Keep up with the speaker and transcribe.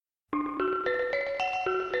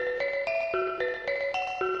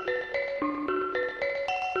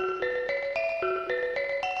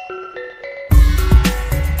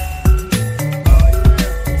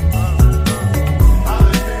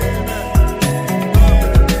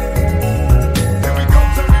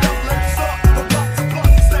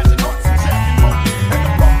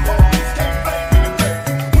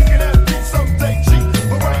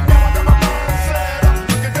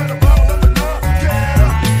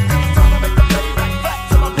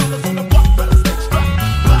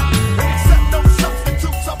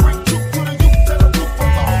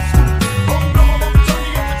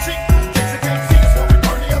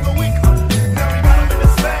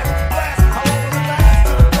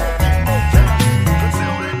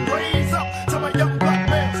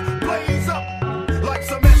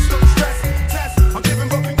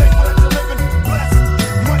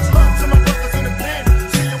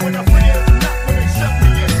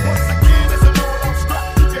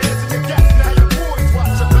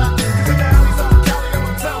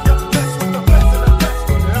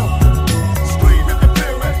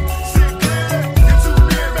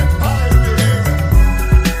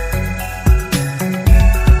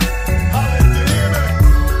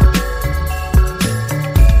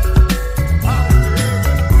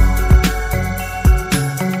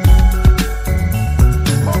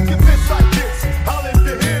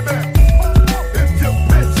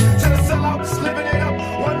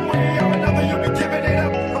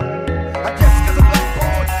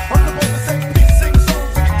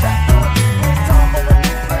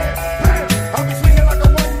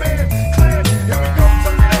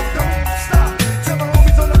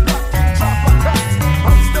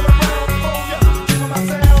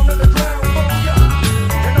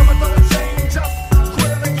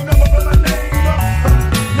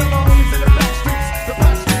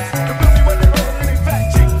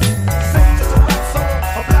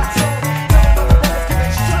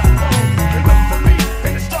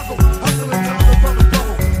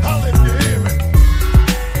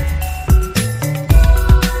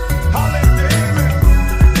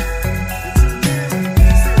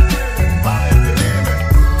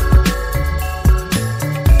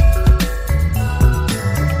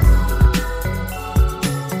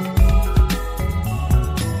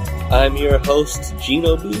host,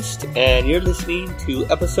 Geno Boost, and you're listening to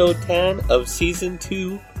episode 10 of season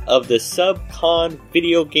 2 of the Subcon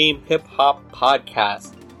Video Game Hip Hop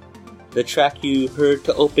Podcast. The track you heard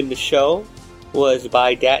to open the show was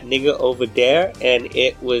by Dat Nigga Over There, and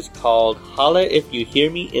it was called Holla If You Hear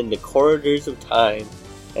Me in the Corridors of Time.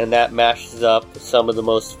 And that mashes up some of the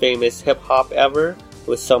most famous hip hop ever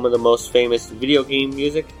with some of the most famous video game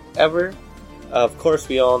music ever. Of course,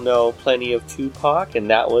 we all know plenty of Tupac, and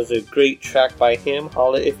that was a great track by him,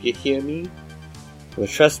 Holla If You Hear Me. But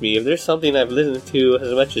trust me, if there's something I've listened to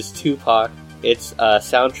as much as Tupac, it's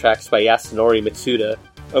soundtracks by Yasunori Mitsuda.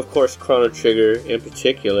 Of course, Chrono Trigger in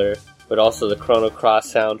particular, but also the Chrono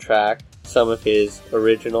Cross soundtrack, some of his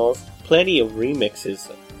originals, plenty of remixes.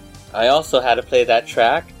 I also had to play that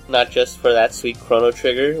track, not just for that sweet Chrono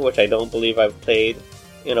Trigger, which I don't believe I've played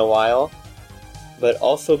in a while, but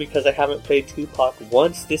also because I haven't played Tupac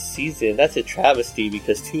once this season. That's a travesty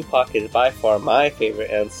because Tupac is by far my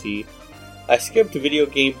favorite MC. I skipped video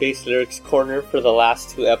game based lyrics corner for the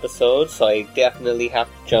last 2 episodes, so I definitely have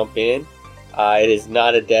to jump in. It is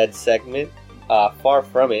not a dead segment, far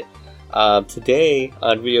from it. Today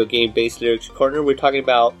on video game based lyrics corner, we're talking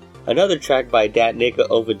about another track by Dat Nigga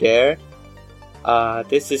Over There.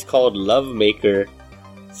 This is called Love Maker.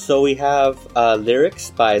 So we have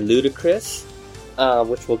lyrics by Ludacris,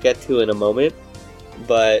 which we'll get to in a moment.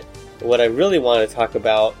 But what I really want to talk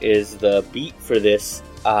about is the beat for this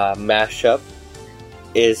mashup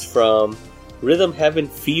is from Rhythm Heaven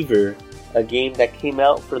Fever, a game that came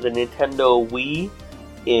out for the Nintendo Wii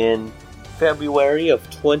in February of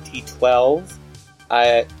 2012.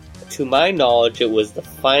 To my knowledge, it was the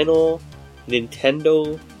final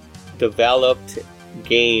Nintendo developed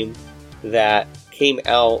game that came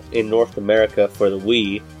out in North America for the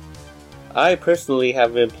Wii. I personally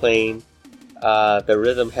have been playing the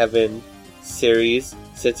Rhythm Heaven series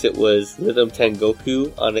since it was Rhythm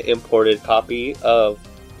Tengoku on an imported copy of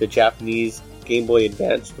the Japanese Game Boy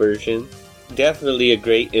Advance version. Definitely a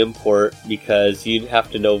great import because you'd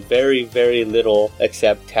have to know very, very little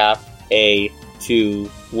except tap A to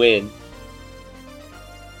win.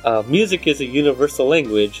 Music is a universal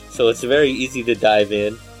language, so it's very easy to dive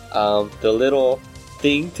in. The little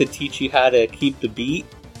thing to teach you how to keep the beat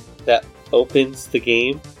that opens the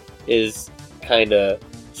game is kind of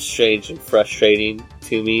strange and frustrating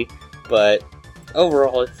to me, but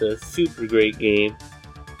overall it's a super great game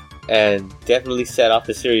and definitely set off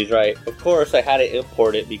the series right. Of course, I had to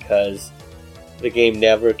import it because the game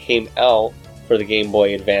never came out for the Game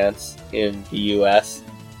Boy Advance in the US,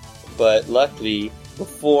 but luckily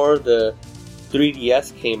before the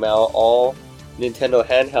 3DS came out, all Nintendo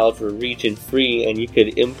handhelds were region free and you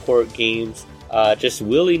could import games just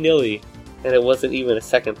willy-nilly, and it wasn't even a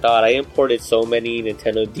second thought. I imported so many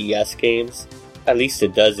Nintendo DS games, at least a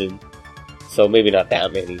dozen, so maybe not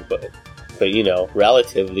that many, but you know,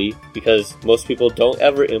 relatively, because most people don't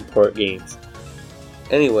ever import games.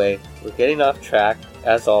 Anyway, we're getting off track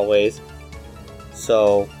as always.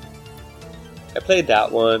 So I played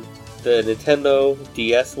that one. The Nintendo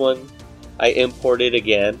DS one I imported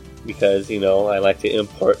again because, you know, I like to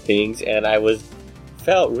import things, and I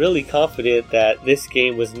felt really confident that this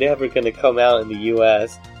game was never going to come out in the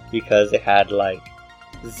US because it had like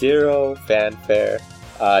zero fanfare.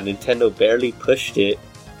 Nintendo barely pushed it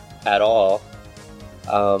at all.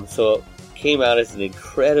 So it came out as an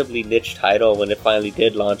incredibly niche title when it finally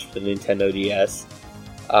did launch for the Nintendo DS.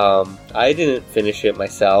 I didn't finish it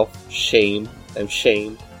myself. I'm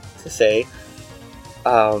shamed to say.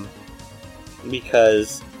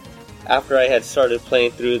 Because after I had started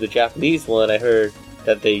playing through the Japanese one, I heard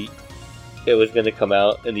that it was going to come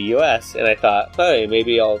out in the US, and I thought, hey,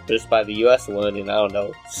 maybe I'll just buy the US one and, I don't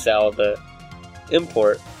know, sell the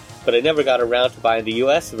import. But I never got around to buying the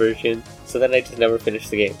US version, so then I just never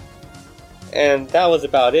finished the game. And that was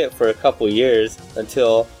about it for a couple years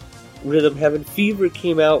until Rhythm Heaven Fever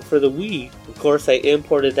came out for the Wii. Of course, I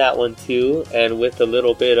imported that one too, and with a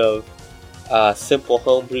little bit of simple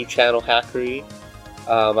homebrew channel hackery,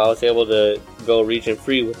 I was able to go region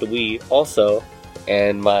free with the Wii also,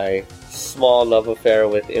 and my small love affair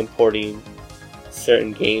with importing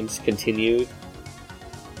certain games continued.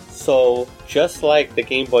 So, just like the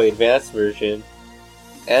Game Boy Advance version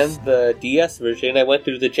and the DS version, I went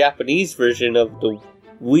through the Japanese version of the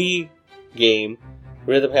Wii game,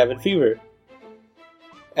 Rhythm Heaven Fever.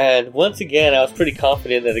 And once again, I was pretty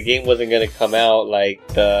confident that the game wasn't going to come out. Like,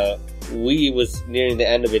 the Wii was nearing the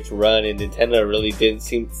end of its run, and Nintendo really didn't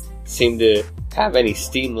seem to have any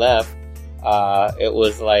steam left. It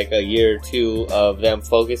was like a year or two of them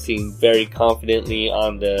focusing very confidently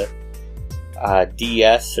on the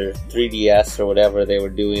DS or 3DS or whatever they were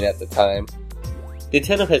doing at the time.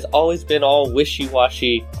 Nintendo has always been all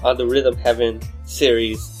wishy-washy on the Rhythm Heaven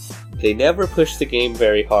series. They never push the game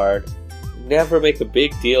very hard, never make a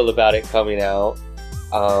big deal about it coming out.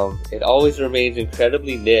 It always remains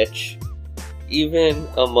incredibly niche, even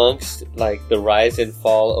amongst like the rise and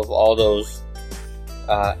fall of all those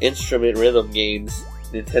instrument rhythm games.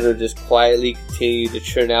 Nintendo just quietly continued to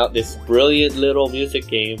churn out this brilliant little music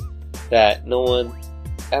game that no one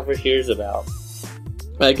ever hears about.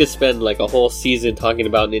 I could spend like a whole season talking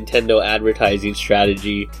about Nintendo advertising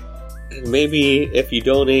strategy. Maybe if you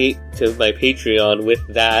donate to my Patreon with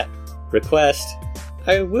that request,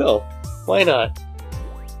 I will. Why not?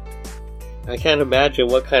 I can't imagine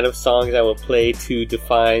what kind of songs I would play to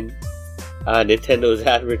define Nintendo's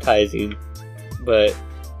advertising, but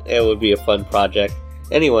it would be a fun project.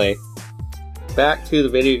 Anyway, back to the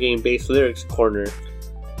video game based lyrics corner.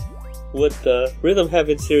 Would the Rhythm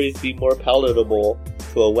Heaven series be more palatable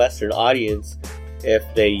to a Western audience if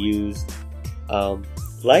they used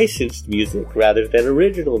licensed music rather than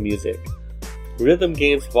original music? Rhythm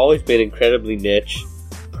games have always been incredibly niche.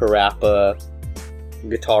 Parappa,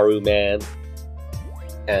 Gitaru Man,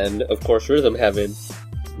 and of course Rhythm Heaven.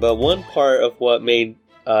 But one part of what made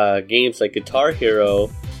games like Guitar Hero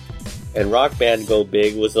and Rock Band go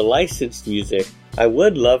big was the licensed music. I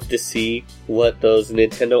would love to see what those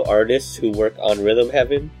Nintendo artists who work on Rhythm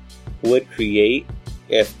Heaven would create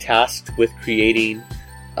if tasked with creating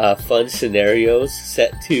fun scenarios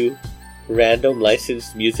set to random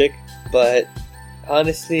licensed music. But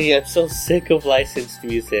honestly, I'm so sick of licensed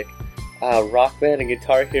music. Rock Band and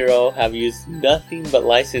Guitar Hero have used nothing but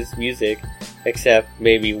licensed music, except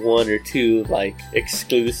maybe one or two like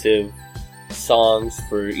exclusive songs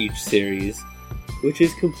for each series, which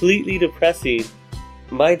is completely depressing.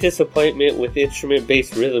 My disappointment with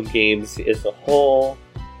instrument-based rhythm games is a whole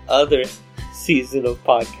other season of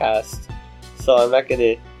podcast, so I'm not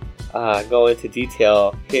going to go into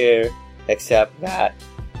detail here, except that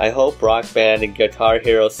I hope Rock Band and Guitar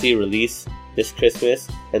Hero see release this Christmas,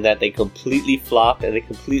 and that they completely flop and they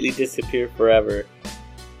completely disappear forever,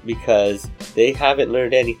 because they haven't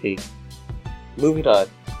learned anything. Moving on,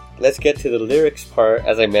 let's get to the lyrics part.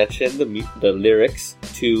 As I mentioned, the lyrics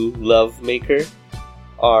to Love Maker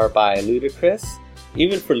are by Ludacris.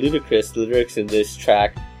 Even for Ludacris, the lyrics in this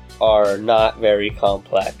track are not very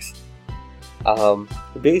complex.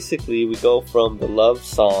 Basically, we go from the love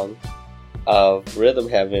song of Rhythm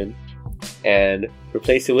Heaven and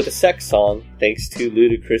replace it with a sex song, thanks to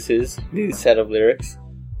Ludacris's new set of lyrics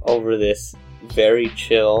over this very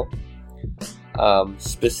chill,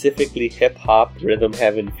 specifically hip-hop Rhythm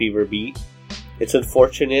Heaven fever beat. It's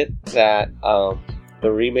unfortunate that the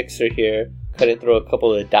remixer here couldn't throw a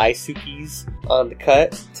couple of Daisukis on the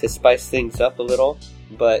cut to spice things up a little,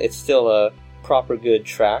 but it's still a proper good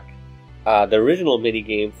track. The original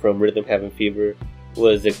minigame from Rhythm Heaven Fever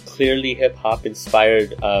was a clearly hip-hop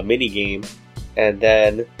inspired minigame, and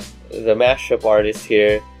then the mashup artist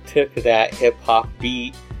here took that hip-hop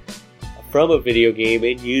beat from a video game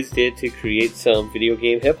and used it to create some video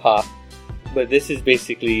game hip-hop. But this is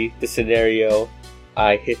basically the scenario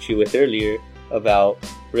I hit you with earlier about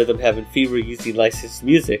Rhythm Heaven Fever using licensed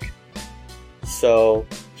music. So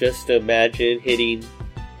just imagine hitting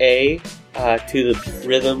A to the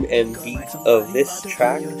rhythm and beat of this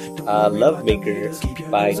track, Love Maker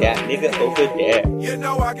by that nigga over there. You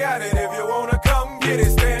know I got it. If you wanna come get it,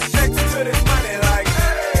 stand next to this money like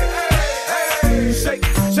hey, hey. Shake,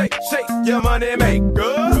 shake, shake your money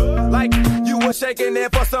maker. Like you were shaking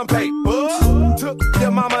it for some paper. Took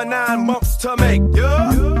your mama 9 months to make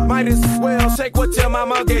ya. Might as well shake what your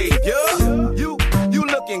mama gave ya. You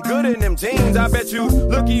looking good in them jeans. I bet you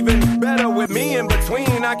look even better with me in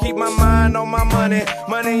between. I keep my mind on my money,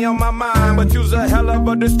 money on my mind. But you's a hell of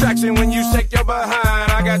a distraction when you shake your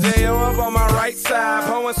behind. I got J.O. up on my right side,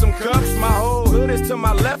 pouring some cups. My whole hood is to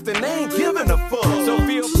my left and they ain't giving a fuck. So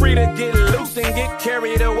feel free to get loose and get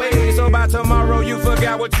carried away. So by tomorrow you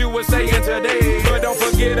forgot what you were saying today. But don't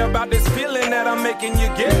forget about this feeling that I'm making you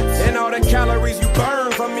get, and all the calories you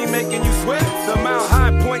burn from me making you sweat. The amount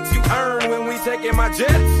high points you earn when we taking my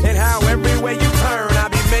jet, and how everywhere you turn I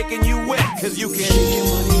be making you wet. Cause you can shake your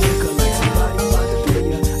money nigga like somebody about to pay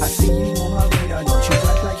ya. I see you on my radar, don't you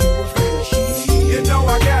act like you afraid of shit. You know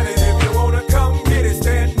I got it. If you wanna come get it,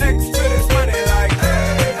 stand next to this money like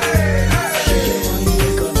hey, hey, hey. Shake your money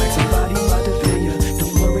nigga like somebody about to pay ya.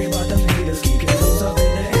 Don't worry about them haters, keep your nose up in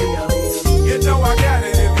the air. You know I got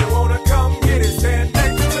it. If you wanna come get it, stand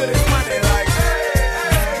next to this money like hey,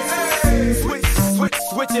 hey, hey.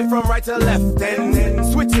 Switch if from right to left, and then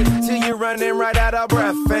switch it till you're running right out of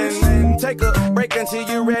breath, and then take a break until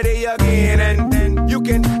you're ready again, and then you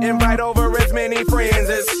can invite over as many friends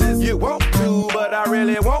as you want to, but I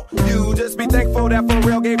really want you. Just be thankful that For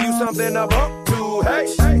Real gave you something to bump to. Hey,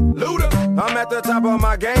 Luda, I'm at the top of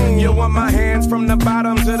my game. You want my hands from the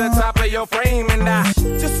bottom to the top of your frame, and I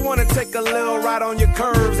just wanna take a little ride on your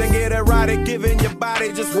curves and get it right at giving your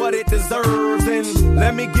body just what it deserves. And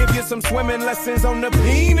let me give you some swimming lessons on the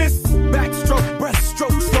penis. Backstroke,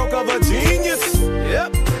 breaststroke, stroke of a genius.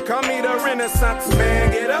 Yep, call me the Renaissance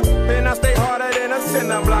man. Get up and I stay harder than a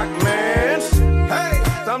cinder block, man. Hey,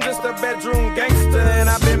 I'm just a bedroom gangster, and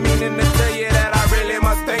I've been meaning to tell you that I really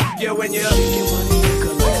must thank you when you shake your money,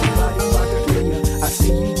 nigga, like somebody about to play ya. I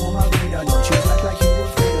see you on my radar, don't you act like you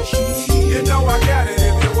afraid of shit. You know I got it.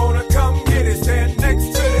 If you wanna come get it, stand next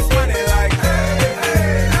to this money like hey,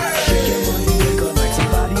 hey, hey. Shake your money, nigga, like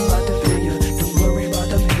somebody about to play ya. Don't worry about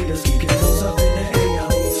them haters, keep your nose up in the air.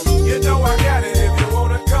 You know I got it. If you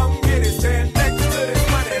wanna come get it, stand next to this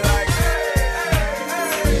money like hey, hey,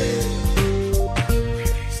 hey.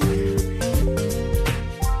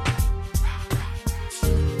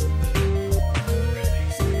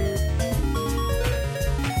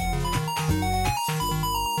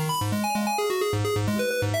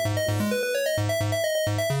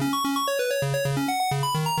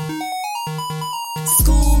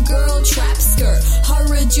 Schoolgirl trap skirt,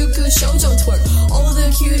 Harajuku shoujo twerk. All the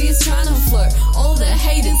cuties tryna flirt, all the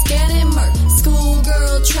haters getting murked.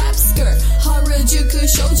 Schoolgirl trap skirt, Harajuku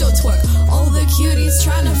shoujo twerk. All the cuties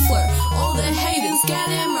tryna flirt, all the haters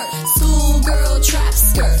getting murked. Schoolgirl trap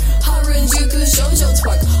skirt, Harajuku shoujo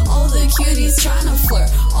twerk. All the cuties tryna flirt,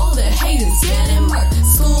 all the haters getting murked.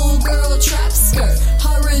 Schoolgirl trap skirt,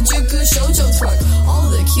 Harajuku shoujo twerk. All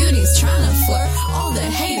the cuties tryna flirt, all the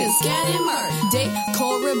haters getting murked. Date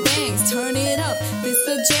Cora Banks, turn it up, this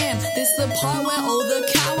the jam. This the part where all the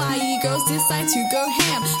kawaii girls decide to go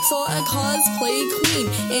ham. Saw a cosplay queen,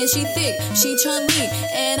 and she thick, she Chun-Li.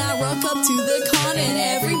 And I rock up to the con and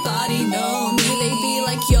everybody know me. They be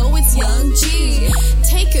like, yo, it's Young G,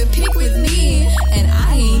 take a pic with me. And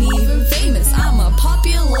I ain't even famous, I'm a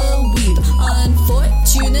popular weeb.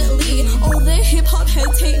 Unfortunately, all the hip-hop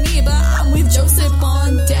heads hate me, but I'm with Joseph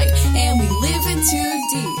on deck, and we live in too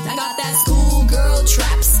deep. I got that schoolgirl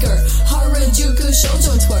trap skirt, Harajuku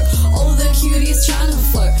shoujo twerk. All the cuties tryna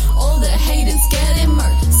flirt, all the haters getting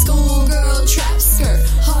murked. Schoolgirl trap skirt,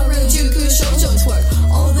 Harajuku shoujo twerk.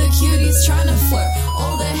 All the cuties tryna flirt,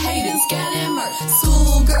 all the haters getting murked.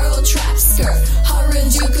 Schoolgirl trap skirt,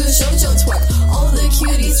 Harajuku shoujo twerk. All the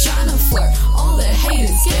cuties tryna flirt, all the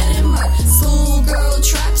haters getting murked. Schoolgirl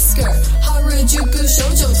trap skirt, Harajuku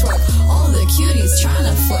shoujo twerk. All the cuties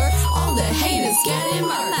tryna flirt, all the haters getting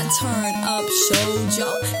murked. That turn up shoujo,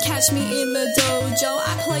 catch me in the dojo.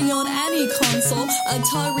 I play on any console,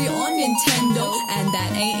 Atari or Nintendo, and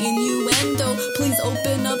that ain't innuendo. Please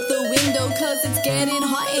open up the window, cause it's getting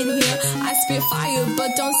hot in here. I spit fire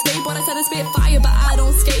but don't skateboard. I said I spit fire but I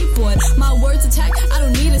don't skateboard. My words attack, I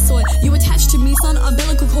don't need a sword. You attached to me, son,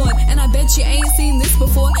 umbilical cord, and I bet you ain't seen this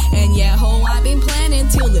before. And yeah, ho, I've been planning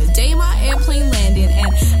till the day my airplane landing,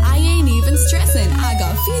 and I ain't even stressing. I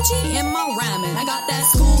got Fiji in my ramen. I got that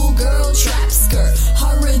schoolgirl trap skirt,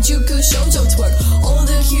 Harajuku shoujo twerk. All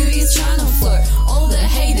the cuties tryna flirt, all the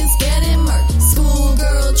haters getting murked.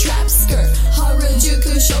 Schoolgirl trap skirt,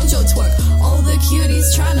 Harajuku shoujo twerk. All the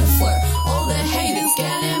cuties tryna flirt, all the haters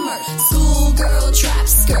getting murked. Schoolgirl trap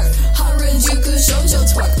skirt, Harajuku shoujo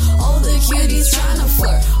twerk. All the cuties tryna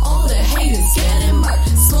flirt, all the haters getting murked.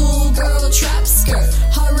 Schoolgirl trap skirt,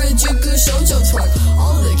 Harajuku shoujo twerk.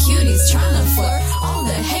 All the cuties tryna flirt, all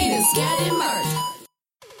the haters getting murked.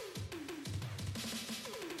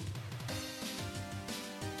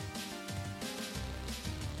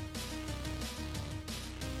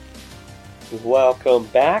 Welcome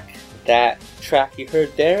back. That track you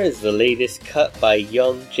heard there is the latest cut by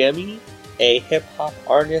Young Jemmy, a hip-hop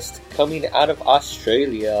artist coming out of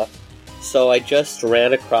Australia. So I just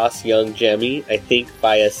ran across Young Jemmy, I think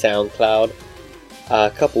via SoundCloud, a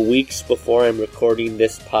couple weeks before I'm recording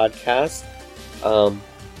this podcast.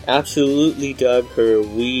 Absolutely dug her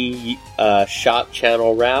Wii Shop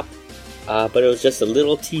channel rap, but it was just a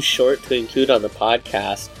little too short to include on the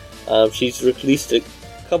podcast. She's released a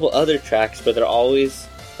couple other tracks, but they're always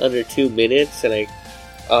under 2 minutes, and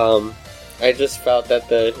I just felt that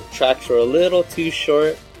the tracks were a little too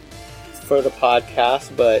short for the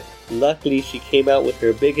podcast, but luckily she came out with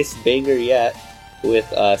her biggest banger yet with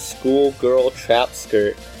Schoolgirl Trap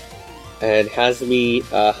Skirt, and has me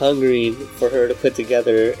hungering for her to put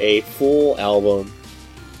together a full album.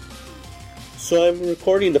 So I'm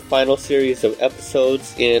recording the final series of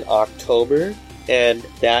episodes in October, and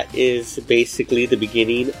that is basically the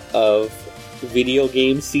beginning of video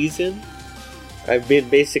game season. I've been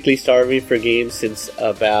basically starving for games since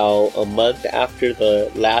about a month after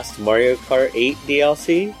the last Mario Kart 8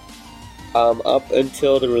 DLC, up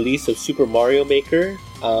until the release of Super Mario Maker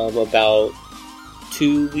about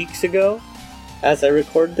 2 weeks ago as I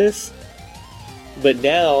record this. But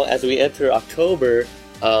now, as we enter October,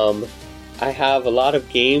 I have a lot of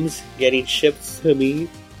games getting shipped to me,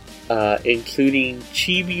 including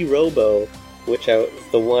Chibi Robo, which is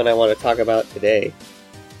the one I want to talk about today.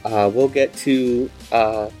 We'll get to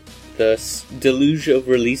the deluge of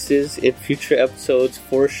releases in future episodes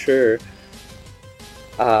for sure.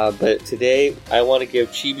 But today I want to give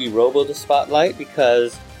Chibi Robo the spotlight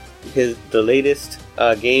because the latest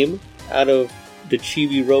game out of the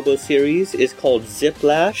Chibi Robo series is called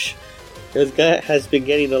Ziplash. It has been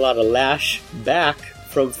getting a lot of lash back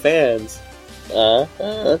from fans for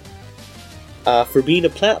being a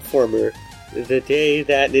platformer. The day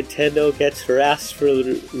that Nintendo gets harassed for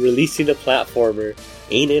releasing a platformer,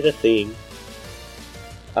 ain't it a thing?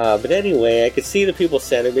 But anyway, I could see the people's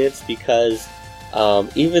sentiments because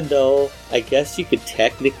even though I guess you could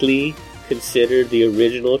technically consider the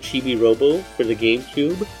original Chibi Robo for the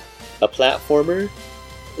GameCube a platformer,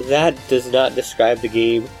 that does not describe the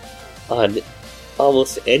game on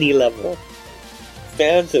almost any level.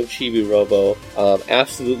 Fans of Chibi Robo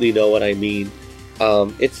absolutely know what I mean.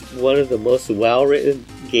 It's one of the most well-written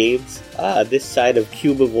games this side of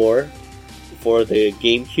Cubivore for the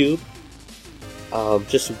GameCube.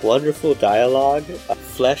 Just wonderful dialogue,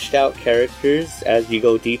 fleshed out characters as you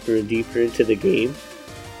go deeper and deeper into the game,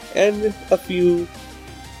 and a few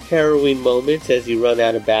harrowing moments as you run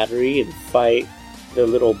out of battery and fight the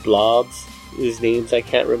little blobs whose names I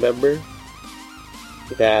can't remember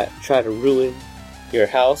that try to ruin your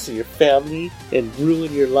house and your family and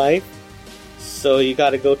ruin your life. So you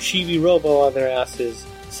gotta go Chibi Robo on their asses.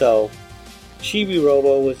 So Chibi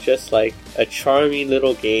Robo was just like a charming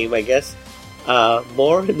little game, I guess,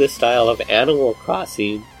 more in the style of Animal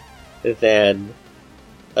Crossing than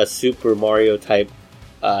a Super Mario type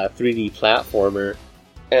 3D platformer.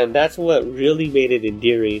 And that's what really made it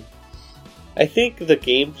endearing. I think the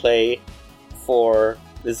gameplay for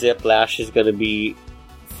the Ziplash is going to be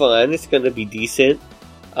fun. It's going to be decent.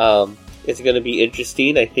 It's going to be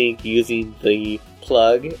interesting. I think using the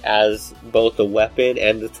plug as both a weapon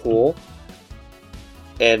and a tool,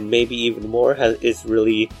 and maybe even more, is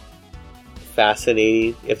really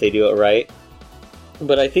fascinating if they do it right.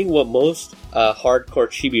 But I think what most hardcore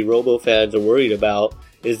Chibi Robo fans are worried about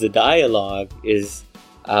is the dialogue, is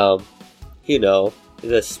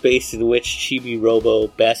the space in which Chibi Robo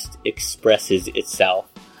best expresses itself.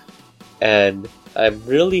 And I'm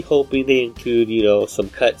really hoping they include, some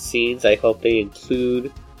cutscenes. I hope they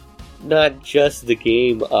include not just the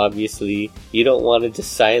game, obviously. You don't want to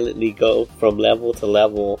just silently go from level to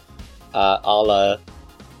level a la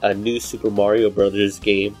a new Super Mario Bros.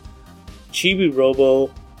 Game. Chibi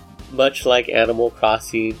Robo, much like Animal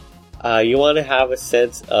Crossing, you want to have a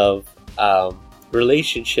sense of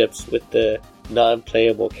relationships with the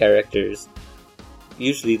non-playable characters.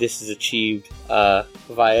 Usually this is achieved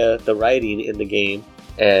via the writing in the game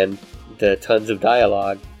and the tons of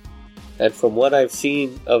dialogue. And from what I've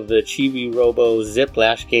seen of the Chibi Robo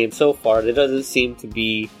Ziplash game so far, it doesn't seem to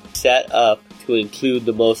be set up to include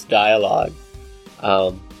the most dialogue.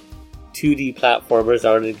 2D platformers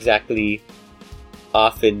aren't exactly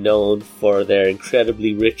often known for their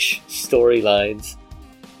incredibly rich storylines.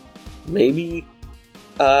 Maybe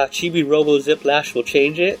Chibi Robo Ziplash will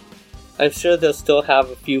change it. I'm sure they'll still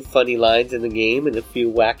have a few funny lines in the game and a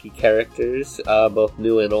few wacky characters, both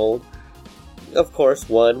new and old. Of course,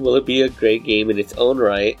 will it be a great game in its own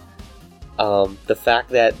right? The fact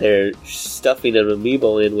that they're stuffing an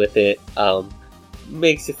amiibo in with it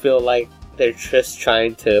makes it feel like they're just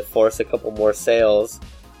trying to force a couple more sales.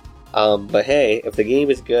 But hey, if the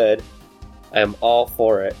game is good, I'm all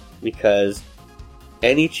for it, because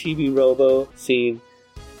any Chibi Robo seeing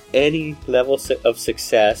any level of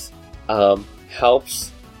success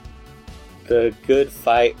helps the good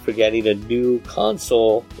fight for getting a new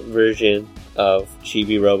console version of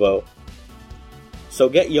Chibi Robo. So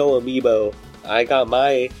get yo amiibo. I got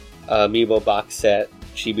my amiibo box set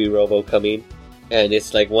Chibi Robo coming, and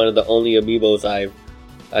it's like one of the only amiibos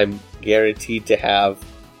I'm guaranteed to have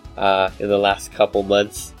in the last couple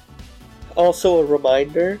months. Also a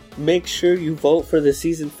reminder, make sure you vote for the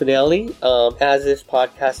season finale. As this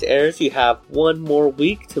podcast airs, you have one more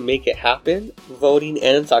week to make it happen. Voting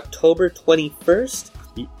ends October 21st.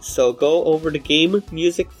 So go over to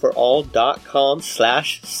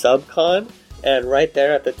GameMusicForAll.com/subcon, and right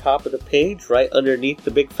there at the top of the page, right underneath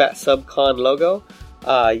the big fat subcon logo,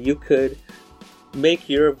 you could make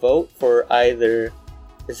your vote for either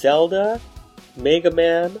Zelda, Mega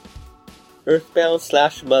Man,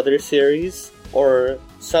 Earthbound/Mother series, or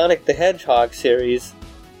Sonic the Hedgehog series.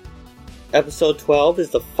 Episode 12 is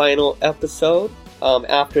the final episode.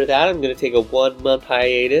 After that, I'm going to take a 1-month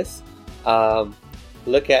hiatus.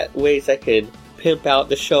 Look at ways I can pimp out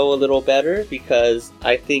the show a little better, because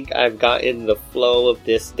I think I've gotten the flow of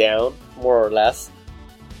this down, more or less.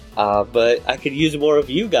 But I could use more of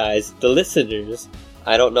you guys, the listeners.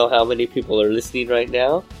 I don't know how many people are listening right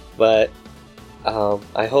now, but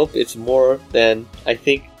I hope it's more than I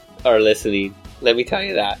think are listening. Let me tell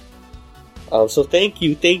you that. So thank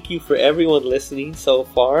you for everyone listening so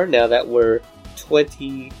far. Now that we're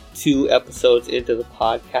 22 episodes into the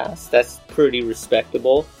podcast, that's pretty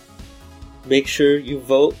respectable. Make sure you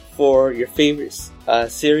vote for your favorite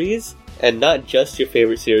series, and not just your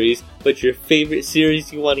favorite series, but your favorite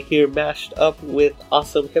series you want to hear mashed up with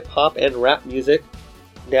awesome hip-hop and rap music.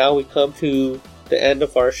 Now we come to the end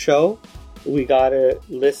of our show. We gotta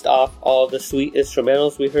list off all the sweet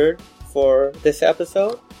instrumentals we heard for this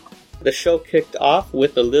episode. The show kicked off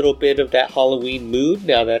with a little bit of that Halloween mood,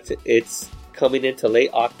 now that it's coming into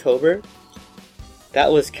late October.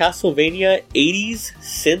 That was Castlevania 80s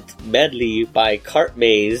Synth Medley by Cart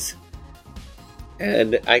Maze.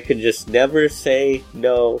 And I can just never say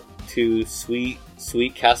no to sweet,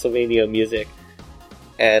 sweet Castlevania music.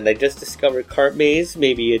 And I just discovered Cart Maze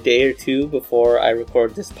maybe a day or two before I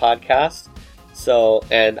record this podcast.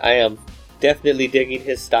 And I am definitely digging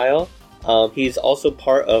his style. He's also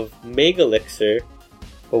part of Megalixir,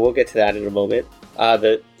 but we'll get to that in a moment.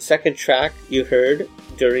 The second track you heard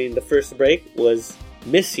during the first break was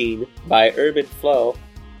Missing by Urban Flow.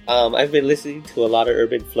 I've been listening to a lot of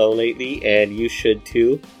Urban Flow lately, and you should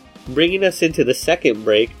too. Bringing us into the second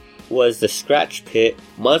break was the Scratch Pit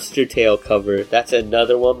Monster Tale cover. That's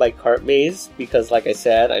another one by Cart Maze, because like I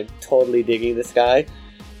said, I'm totally digging this guy.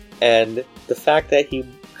 And the fact that he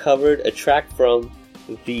covered a track from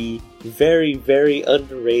the very, very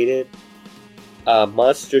underrated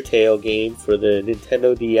Monster Tale game for the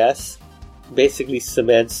Nintendo DS basically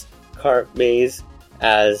cements Cart Maze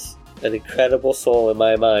as an incredible soul in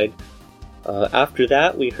my mind. After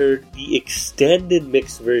that, we heard the extended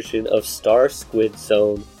mix version of Star Squid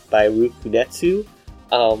Zone by Rukunetsu.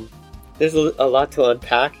 There's a lot to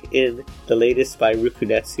unpack in the latest by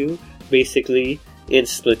Rukunetsu. Basically, in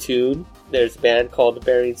Splatoon, there's a band called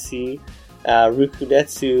Bering Sea.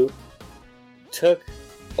 Rukunetsu took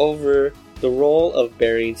over the role of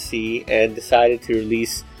Bering Sea and decided to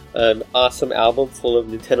release an awesome album full of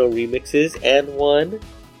Nintendo remixes and one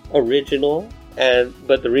original.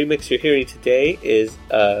 But the remix you're hearing today is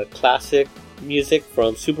classic music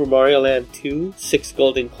from Super Mario Land 2, 6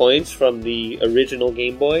 Golden Coins from the original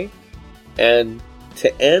Game Boy. And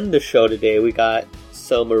to end the show today, we got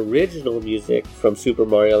some original music from Super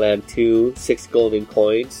Mario Land 2, 6 Golden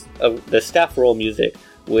Coins, the staff roll music,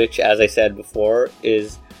 which, as I said before,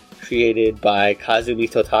 is created by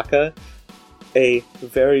Kazumi Totaka, a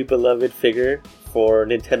very beloved figure for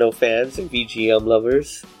Nintendo fans and VGM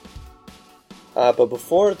lovers. But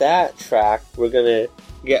before that track, we're gonna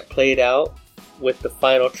get played out with the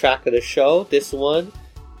final track of the show. This one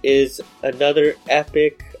is another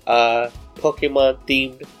epic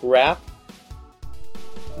Pokemon-themed rap,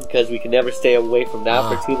 because we can never stay away from that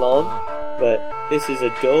for too long. But this is a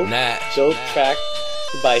dope track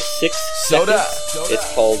by 6 Seconds.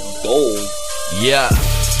 It's called Gold. Yeah.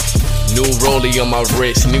 New rollie on my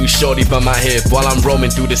wrist, new shorty by my hip while I'm roaming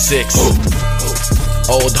through the 6.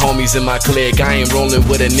 Old homies in my clique, I ain't rolling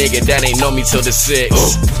with a nigga that ain't know me till the 6.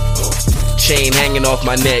 Chain hanging off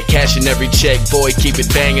my neck, cashing every check, boy keep it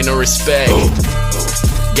banging or respect.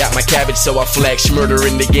 Got my cabbage so I flex, murder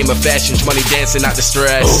in the game of fashions, money dancing out the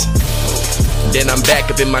stress. Then I'm back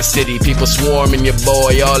up in my city, people swarming your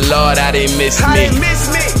boy, oh lord how they miss me.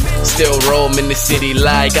 Still roaming the city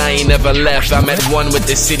like I ain't never left, I'm at one with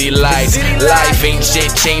the city lights. Life ain't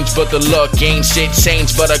shit changed but the look, ain't shit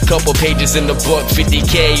changed but a couple pages in the book.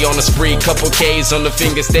 50k on the spree, couple K's on the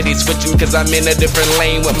finger, steady switching cause I'm in a different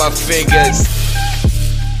lane with my figures.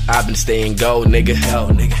 I've been staying gold, nigga.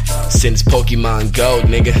 Since Pokemon Gold,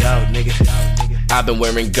 nigga. I've been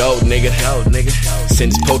wearing gold, nigga.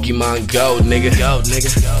 Since Pokemon Gold, nigga.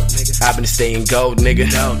 I've been staying gold, nigga.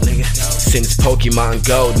 Since Pokemon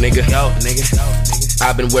Gold, nigga.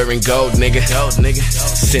 I've been wearing gold, nigga.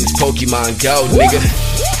 Since Pokemon Go, nigga.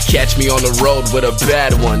 Catch me on the road with a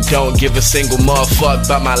bad one. Don't give a single motherfuck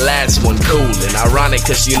about my last one. Cool and ironic,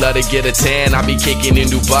 cause she love to get a tan. I be kicking in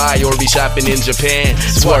Dubai or be shopping in Japan.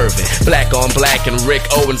 Swerving, black on black, and Rick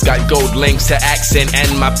Owens got gold links to accent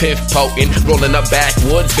and my piff potent. Rolling up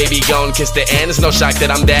backwoods, baby gon' kiss the end. It's no shock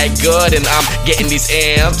that I'm that good and I'm getting these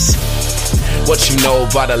amps. What you know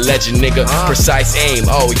about a legend, nigga? Precise aim,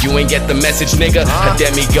 oh, you ain't get the message, nigga? A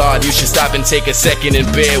demigod, you should stop and take a second and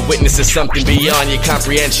bear witness to something beyond your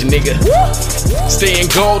comprehension, nigga. Staying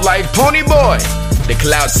gold like Pony Boy. The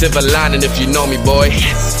cloud silver lining if you know me, boy.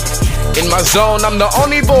 In my zone, I'm the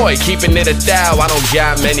only boy. Keeping it 1,000, I don't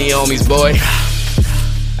got many homies, boy.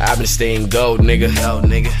 I've been staying gold, nigga.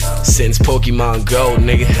 Since Pokemon Go,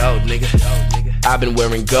 nigga. I've been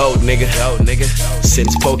wearing gold, nigga.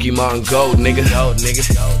 Since Pokemon Go, nigga.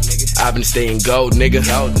 I've been staying gold, nigga.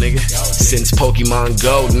 Since Pokemon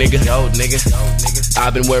Go, nigga.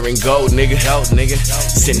 I've been wearing gold, nigga.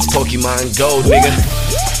 Since Pokemon Go, nigga.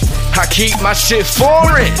 I keep my shit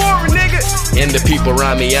foreign, nigga. And the people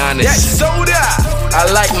around me honest. That's soda. I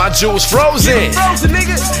like my jewels frozen,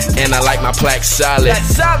 nigga. And I like my plaque solid.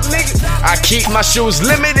 That's solid, nigga. I keep my shoes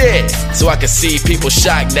limited, so I can see people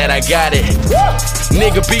shocked that I got it.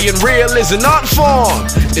 Nigga, being real is an art form.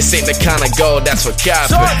 This ain't the kind of gold that's for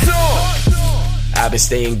copy. I've been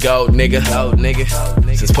staying gold, nigga.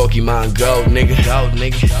 Since Pokemon Go, nigga.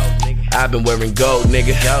 I've been wearing gold,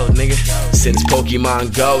 nigga. Since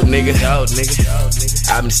Pokemon Go, nigga.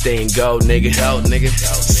 I've been staying gold, nigga.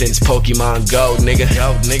 Since Pokemon Go, nigga.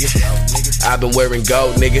 I've been wearing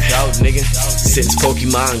gold, nigga. Since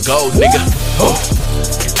Pokemon Go, nigga.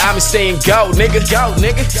 I've been staying gold, nigga.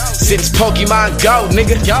 Since Pokemon Go,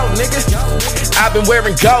 nigga. I've been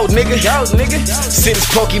wearing gold, nigga. Since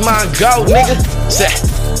Pokemon Go, nigga.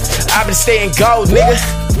 I've been staying gold, nigga.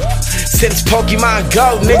 Since Pokemon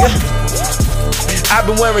Go, nigga. I've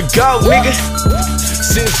been wearing gold, nigga.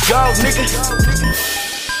 Since gold, nigga.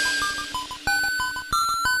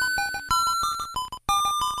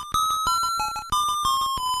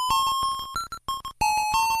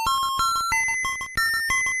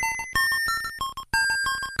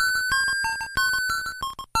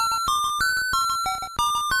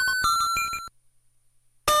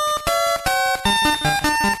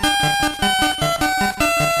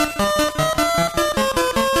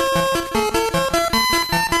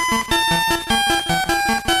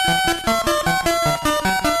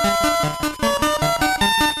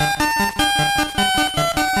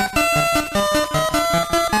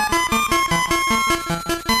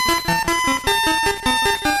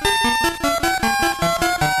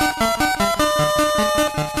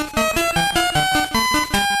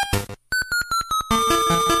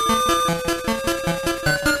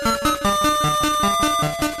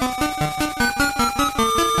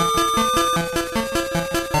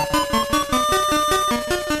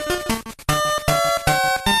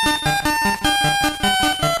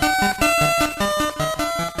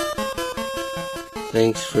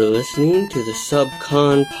 Thanks for listening to the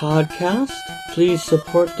SubCon podcast. Please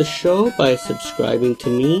support the show by subscribing to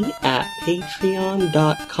me at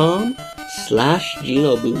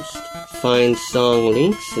patreon.com/GenoBoost. Find song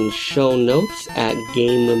links and show notes at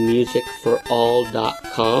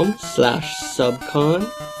gameofmusicforall.com/subcon.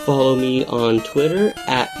 Follow me on Twitter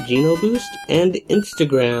at GenoBoost and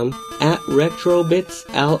Instagram at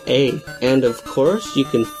RetroBitsLA. And of course, you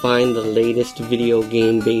can find the latest video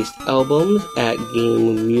game-based albums at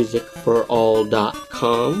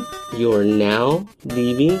GameMusicForAll.com. You're now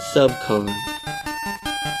leaving SubCon.